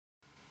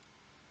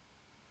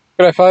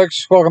G'day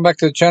folks, welcome back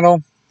to the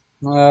channel.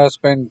 It's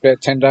been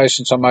about 10 days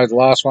since I made the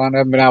last one. I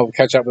haven't been able to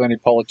catch up with any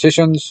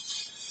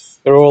politicians.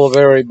 They're all a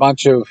very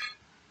bunch of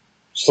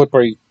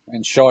slippery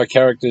and shy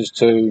characters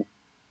to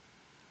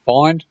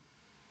find,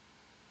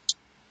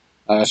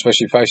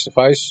 especially face to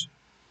face.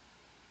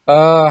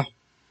 As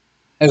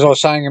I was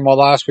saying in my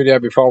last video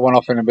before I went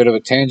off in a bit of a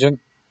tangent,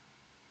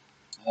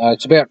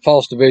 it's about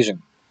false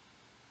division.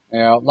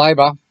 Now,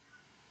 Labor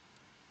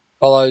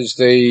follows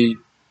the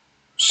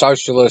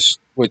socialist,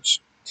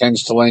 which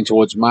tends to lean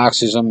towards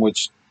Marxism,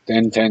 which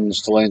then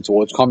tends to lean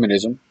towards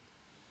communism.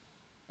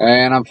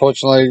 And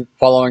unfortunately,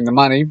 following the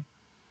money,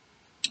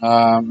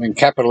 in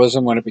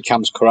capitalism, when it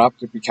becomes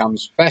corrupt, it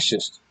becomes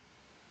fascist.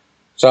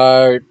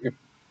 So,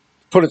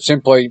 put it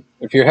simply,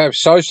 if you have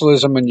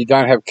socialism and you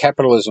don't have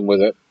capitalism with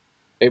it,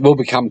 it will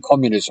become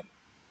communism.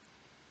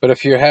 But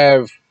if you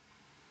have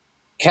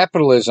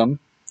capitalism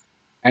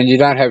and you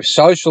don't have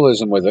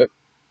socialism with it,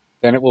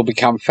 then it will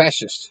become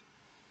fascist.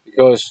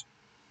 Because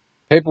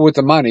people with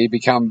the money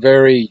become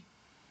very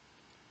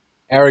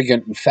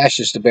arrogant and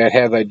fascist about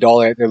how they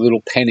dole out their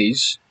little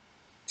pennies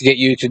to get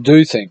you to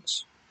do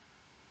things,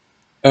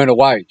 earn a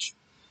wage.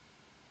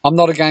 I'm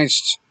not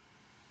against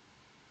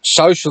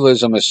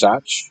socialism as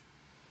such,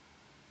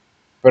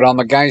 but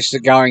I'm against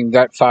it going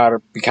that far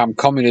to become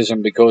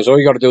communism, because all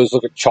you got to do is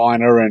look at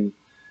China and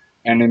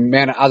the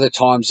amount of other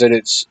times that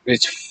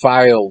it's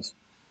failed,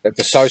 that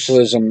the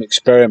socialism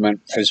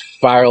experiment has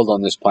failed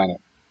on this planet.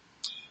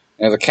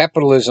 Now, the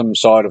capitalism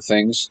side of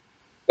things,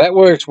 that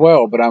works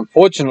well, but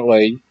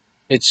unfortunately,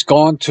 it's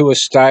gone to a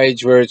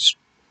stage where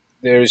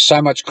there is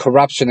so much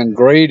corruption and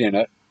greed in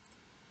it.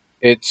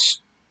 It's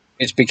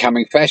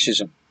becoming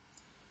fascism.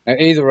 Now,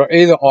 either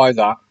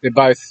they're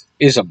both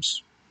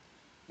isms.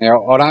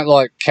 Now, I don't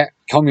like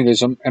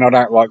communism and I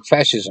don't like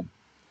fascism,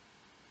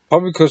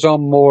 probably because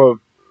I'm more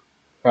of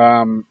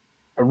a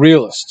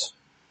realist.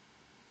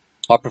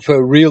 I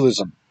prefer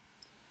realism.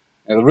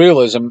 Now, the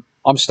realism,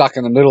 I'm stuck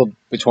in the middle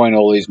between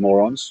all these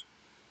morons,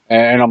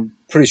 and I'm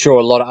pretty sure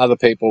a lot of other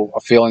people are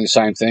feeling the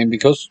same thing,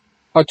 because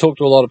I talk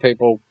to a lot of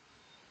people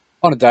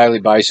on a daily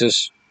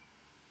basis,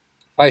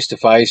 face to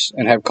face,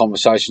 and have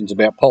conversations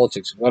about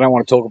politics. If they don't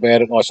want to talk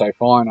about it, I say,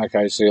 fine,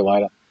 okay, see you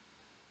later.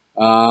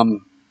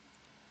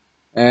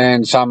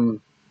 And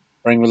some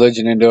bring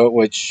religion into it,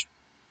 which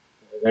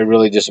they're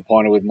really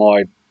disappointed with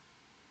my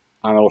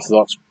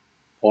unorthodox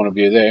point of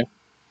view there.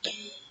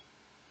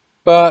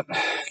 But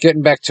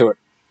getting back to it.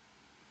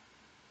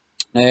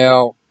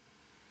 Now,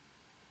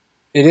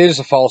 it is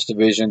a false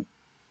division,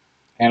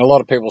 and a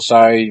lot of people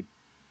say,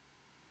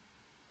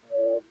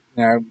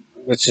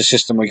 that's the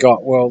system we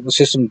got. Well, the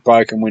system's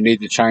broken, we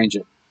need to change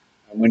it.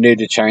 And we need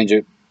to change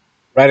it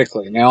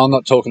radically. Now, I'm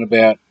not talking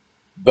about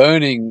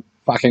burning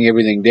fucking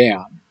everything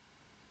down,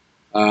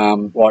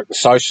 like the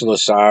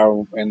socialists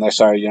are, and they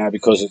say,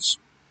 because it's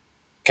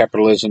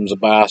capitalism's a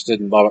bastard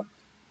and blah, blah.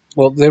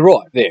 Well, they're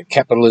right there.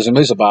 Capitalism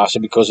is a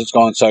bastard because it's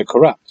gone so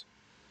corrupt.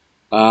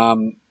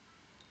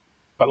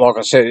 But like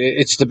I said,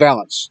 it's the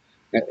balance.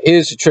 Now,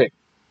 here's the trick.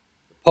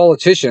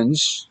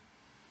 Politicians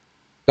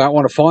don't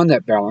want to find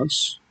that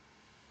balance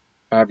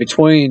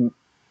between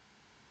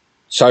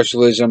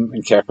socialism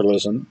and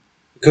capitalism,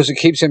 because it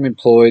keeps them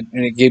employed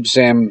and it gives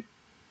them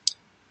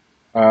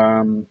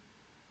an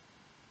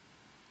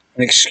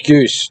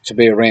excuse to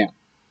be around.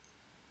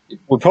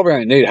 We probably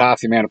only need half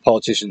the amount of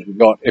politicians we've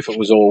got if it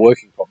was all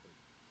working properly.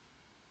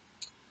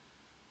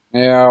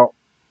 Now,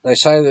 they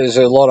say there's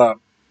a lot of,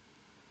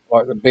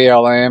 like the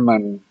BLM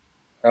and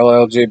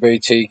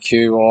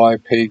LGBTQI,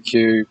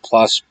 PQ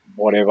plus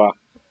whatever,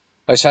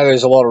 they say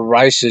there's a lot of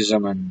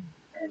racism and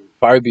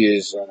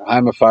phobias and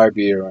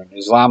homophobia and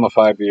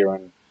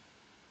Islamophobia,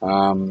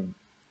 and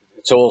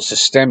it's all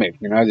systemic.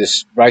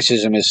 This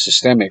racism is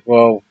systemic.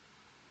 Well,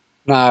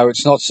 no,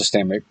 it's not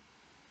systemic.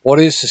 What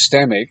is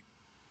systemic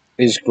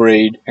is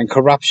greed and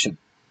corruption.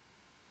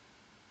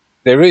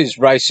 There is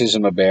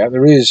racism about.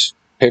 There is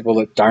people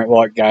that don't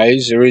like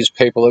gays. There is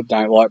people that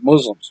don't like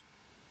Muslims.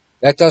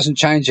 That doesn't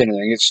change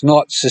anything. It's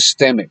not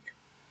systemic.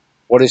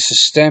 What is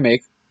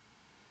systemic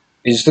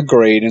is the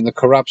greed and the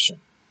corruption.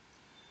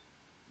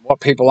 What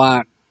people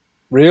aren't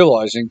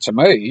realising, to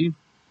me,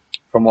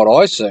 from what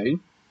I see,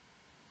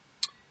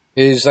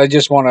 is they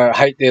just want to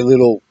hate their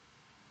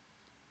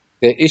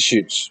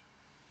issues.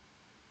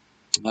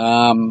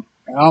 I'm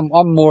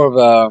more of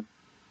a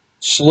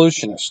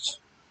solutionism,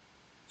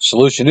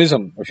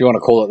 if you want to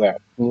call it that.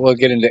 We'll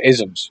get into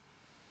isms.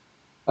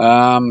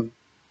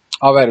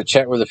 I've had a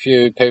chat with a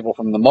few people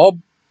from the mob.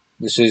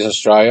 This is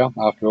Australia,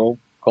 after all.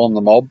 Call them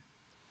the mob.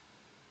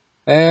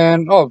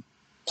 And I've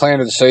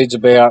planted the seeds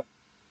about,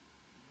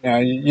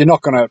 you're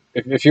not going to,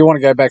 if you want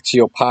to go back to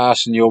your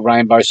past and your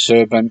rainbow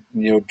serpent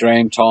and your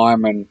dream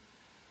time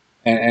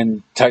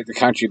and take the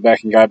country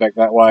back and go back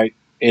that way,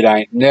 it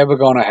ain't never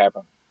going to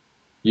happen.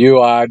 You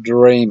are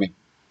dreaming.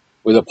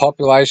 With a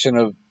population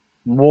of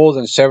more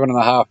than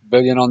 7.5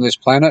 billion on this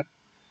planet,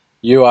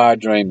 you are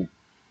dreaming.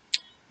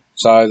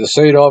 So the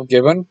seed I've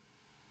given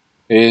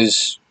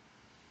is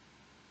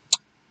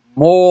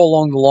more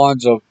along the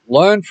lines of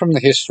learn from the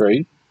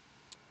history,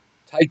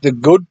 take the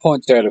good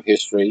points out of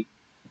history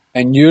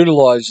and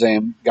utilise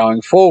them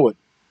going forward.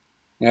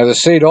 Now, the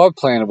seed I've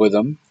planted with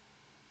them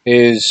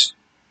is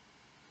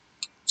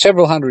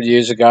several hundred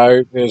years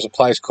ago, there was a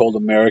place called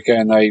America,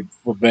 and they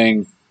were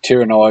being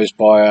tyrannised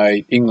by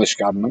an English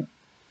government.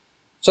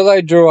 So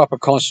they drew up a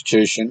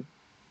constitution.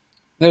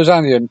 There was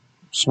only a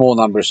small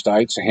number of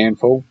states, a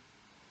handful,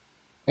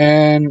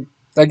 and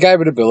they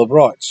gave it a Bill of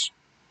Rights.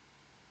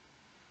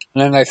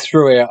 And then they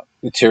threw out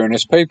the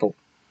tyrannous people.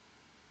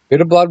 A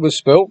bit of blood was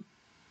spilt.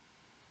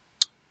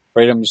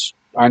 Freedom's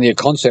only a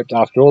concept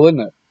after all, isn't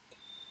it?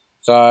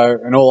 So,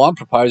 and all I'm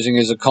proposing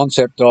is a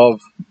concept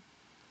of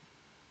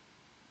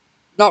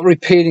not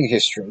repeating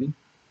history,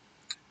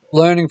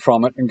 learning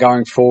from it and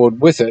going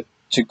forward with it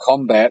to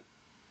combat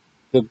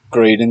the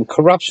greed and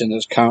corruption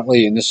that's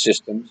currently in the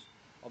systems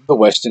of the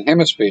Western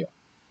Hemisphere.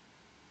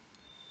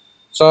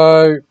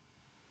 So,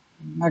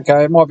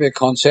 okay, it might be a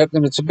concept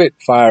and it's a bit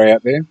far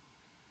out there.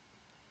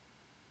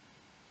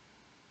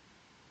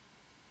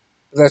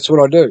 But that's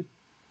what I do.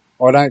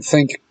 I don't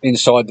think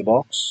inside the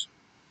box.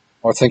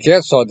 I think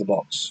outside the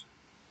box.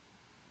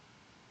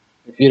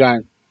 If you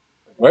don't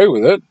agree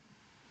with it,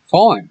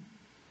 fine.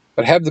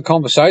 But have the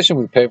conversation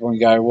with people and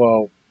go,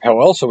 well,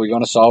 how else are we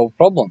going to solve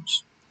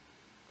problems?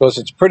 Because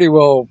it's pretty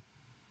well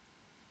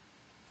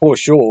for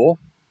sure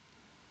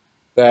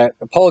that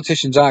the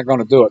politicians aren't going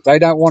to do it. They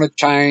don't want to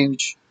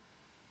change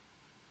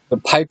the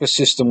paper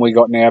system we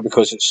got now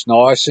because it's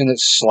nice and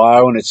it's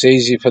slow and it's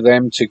easy for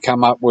them to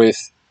come up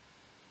with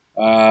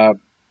what's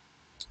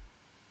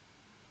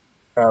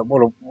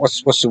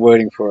the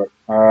wording for it?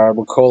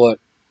 We'll call it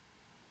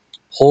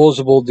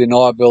plausible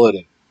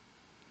deniability.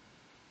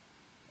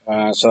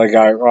 So they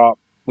go, oh,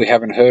 we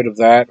haven't heard of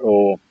that,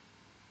 or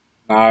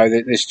no,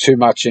 there's too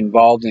much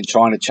involved in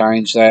trying to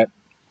change that.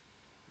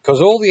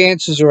 Because all the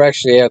answers are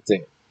actually out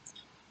there.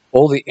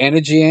 All the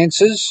energy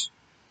answers,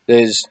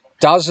 there's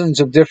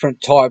dozens of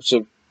different types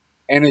of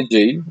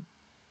energy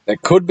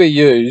that could be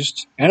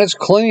used, and it's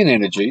clean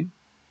energy.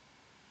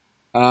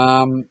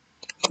 Not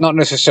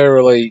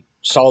necessarily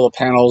solar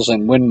panels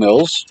and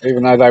windmills,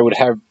 even though they would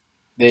have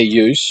their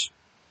use.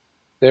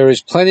 There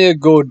is plenty of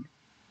good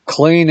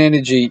clean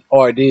energy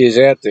ideas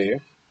out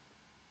there,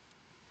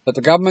 but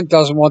the government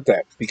doesn't want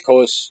that,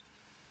 because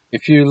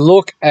if you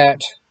look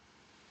at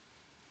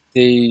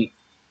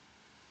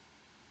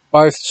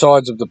both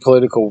sides of the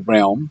political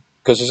realm,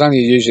 because there's only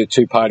usually a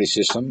two-party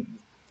system,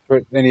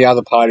 any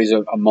other parties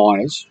are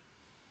minors,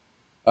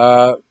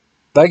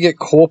 they get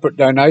corporate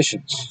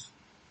donations.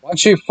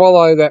 Once you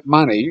follow that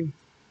money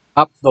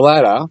up the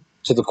ladder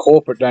to the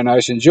corporate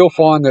donations, you'll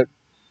find that,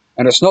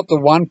 and it's not the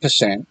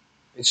 1%,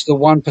 it's the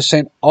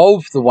 1%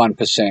 of the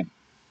 1%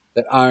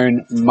 that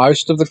own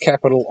most of the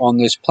capital on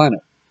this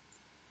planet.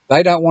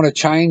 They don't want to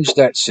change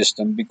that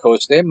system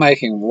because they're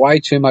making way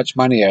too much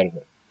money out of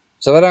it.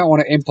 So they don't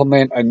want to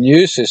implement a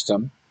new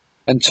system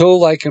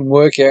until they can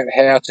work out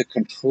how to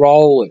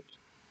control it.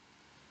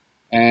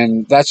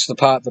 And that's the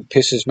part that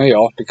pisses me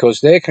off,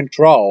 because their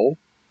control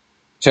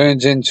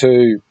turns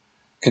into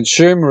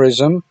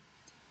consumerism,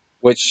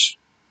 which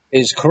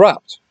is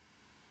corrupt.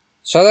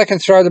 So they can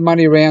throw the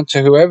money around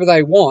to whoever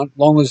they want,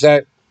 long as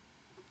that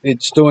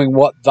it's doing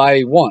what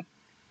they want.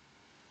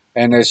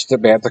 And it's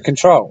about the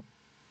control.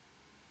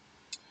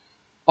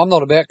 I'm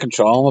not about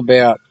control.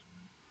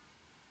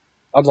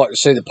 I'd like to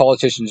see the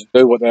politicians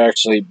do what they're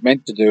actually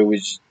meant to do,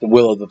 is the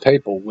will of the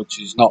people,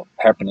 which is not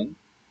happening.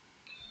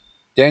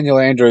 Daniel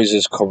Andrews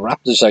is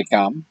corrupt as they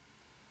come,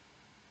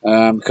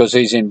 because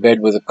he's in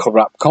bed with a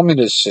corrupt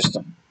communist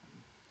system.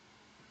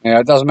 Now,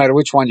 it doesn't matter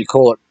which one you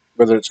call it,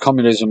 whether it's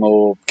communism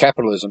or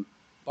capitalism,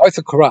 both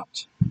are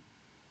corrupt.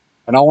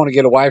 And I want to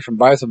get away from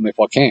both of them if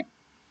I can.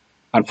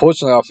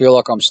 Unfortunately, I feel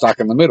like I'm stuck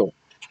in the middle.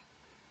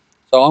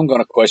 So I'm going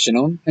to question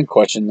them and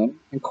question them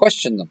and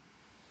question them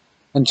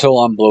until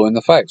I'm blue in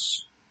the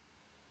face.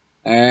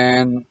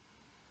 And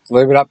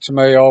leave it up to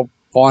me. I'll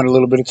find a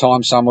little bit of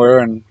time somewhere,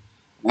 and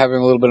I'm having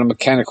a little bit of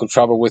mechanical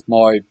trouble with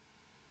my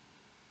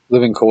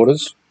living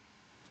quarters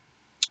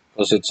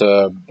because it's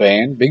a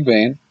van, big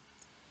van.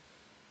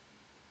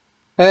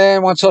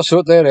 And once I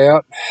sort that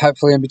out,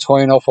 hopefully in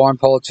between I'll find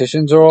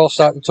politicians, or I'll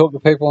start to talk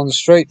to people on the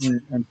street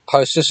and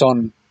post this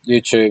on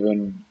YouTube,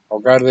 and I'll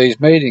go to these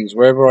meetings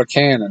wherever I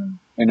can and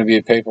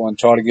interview people and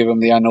try to give them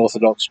the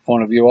unorthodox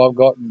point of view I've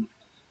got and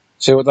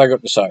see what they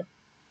got to say.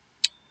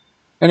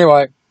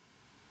 Anyway,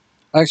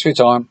 thanks for your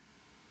time.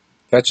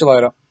 Catch you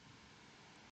later.